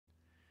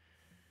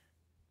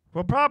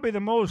Well, probably the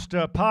most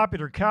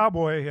popular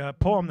cowboy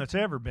poem that's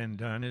ever been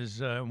done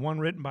is one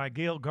written by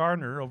Gail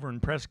Gardner over in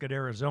Prescott,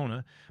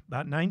 Arizona,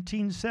 about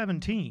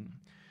 1917.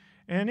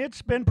 And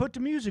it's been put to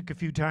music a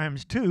few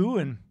times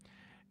too.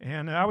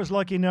 And I was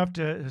lucky enough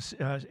to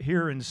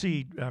hear and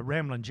see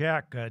Ramblin'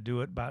 Jack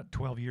do it about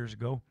 12 years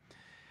ago.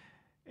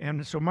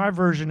 And so my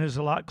version is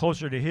a lot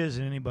closer to his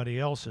than anybody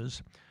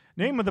else's.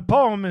 Name of the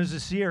poem is the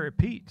Sierry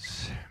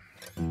Petes.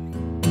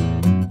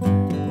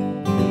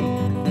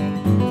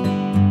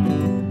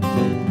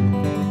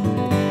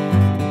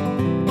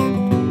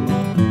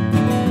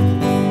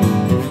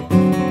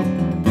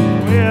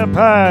 Up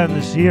high in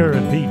the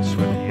Sierra Petes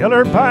where the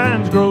yeller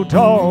pines grow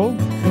tall,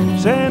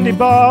 Sandy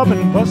Bob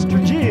and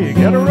Buster Jig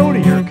had a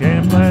rodeo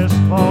camp last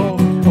fall.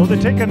 Oh, they're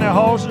taking their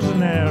horses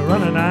and they're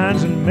running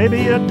irons and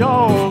maybe a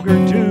dog or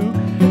two.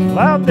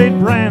 Loud they'd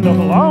brand all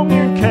the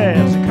long-eared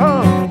calves that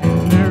come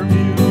in their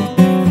view.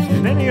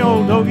 And any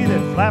old doggy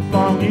that flapped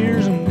long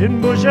ears and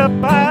didn't bush up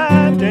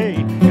by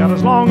day got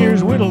his long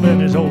ears whittled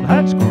and his old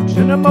hat scorched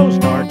in a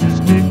most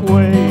artistic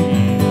way.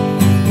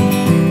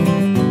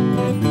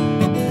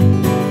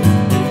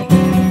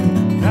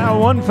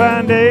 One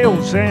fine day,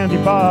 old Sandy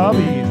Bob,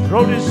 he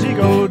throwed his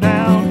seagull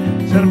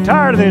down. Said, I'm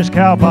tired of this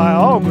cow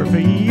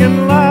biography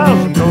and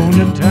lies I'm going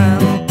to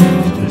town.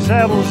 So he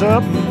saddles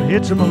up and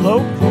hits him a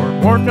lope, for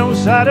it weren't no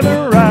sight of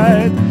a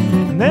ride.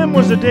 And them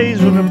was the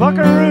days when a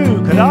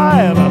buckaroo could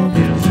idle up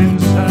his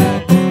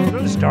inside. So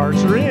the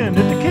starts are in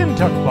at the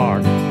Kentucky bar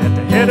at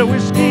the head of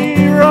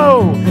Whiskey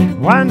Row.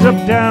 Winds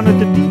up down at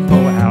the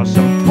depot house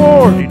some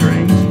 40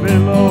 drinks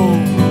below.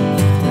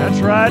 That's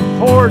right,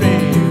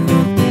 40.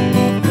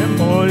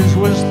 Boys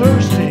was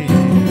thirsty.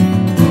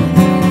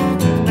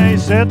 And they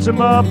sets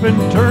him up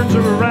and turns her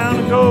around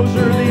and goes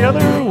her the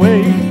other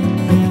way.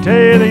 To tell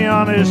you the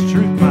honest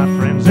truth, my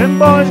friends, them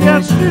boys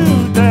got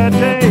stewed that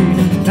day.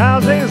 Now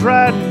they was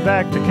riding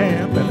back to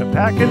camp and a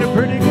packing a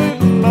pretty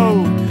good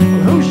load.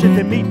 Well, who should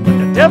they meet but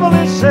the devil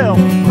himself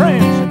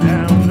prancing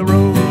down the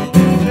road?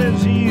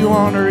 Says he, you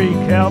ornery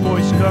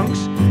cowboy skunks,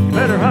 you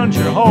better hunt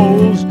your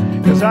holes,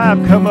 'cause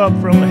I've come up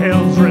from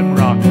hell's rim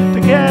rock to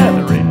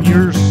gather in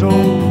your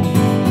souls.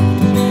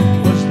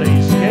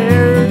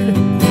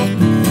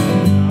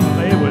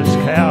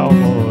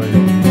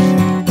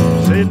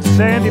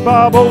 Sandy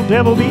Bob, old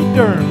devil be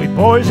durned, we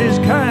boys is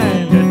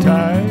kinda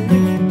tired,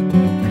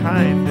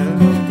 kinda.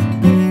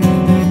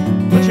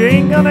 But you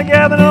ain't gonna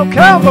gather no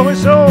cowboy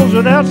souls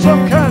without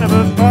some kind of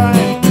a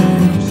fight.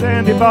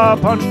 Sandy Bob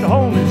punched a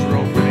hole in his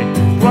rope and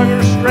he flung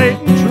her straight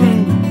and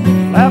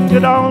true. Lapped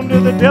it onto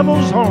the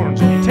devil's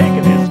horns and he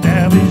taken his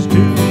dallies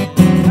too.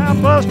 Now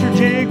Buster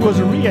Jig was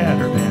a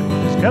reader man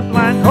with his cut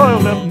line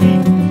coiled up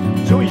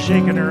neat. So he's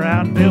shaking her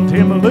out and built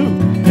him a loop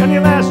and he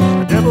lashes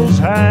the devil's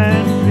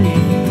hind feet.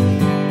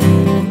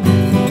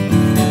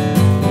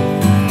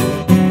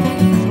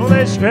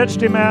 They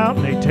stretched him out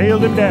and they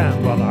tailed him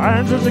down while the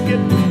irons was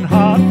a-getting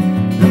hot.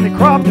 Then they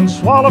cropped and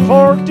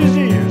swallow-forked his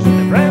ears and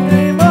they branded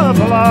him up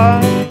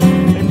alive.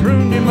 They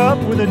pruned him up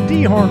with a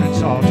dehornet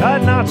saw,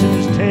 tied knots in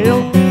his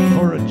tail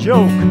for a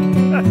joke.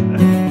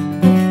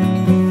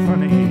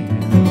 Funny.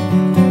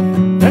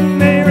 Then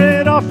they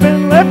ran off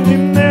and left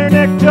him there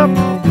necked up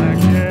like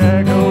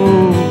Jack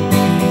O.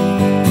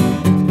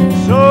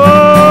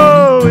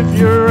 So if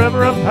you're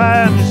ever up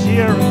high in the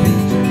Sierra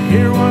Petes and you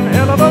hear one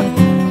hell of a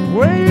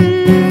wave,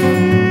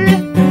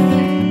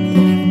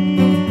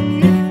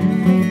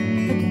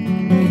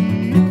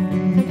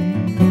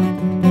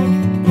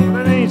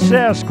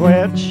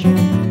 Sasquatch.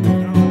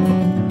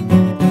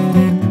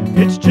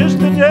 It's just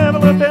the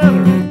devil a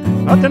better,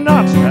 not the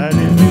knots tied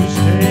in his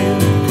tail.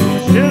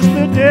 It's just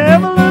the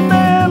devil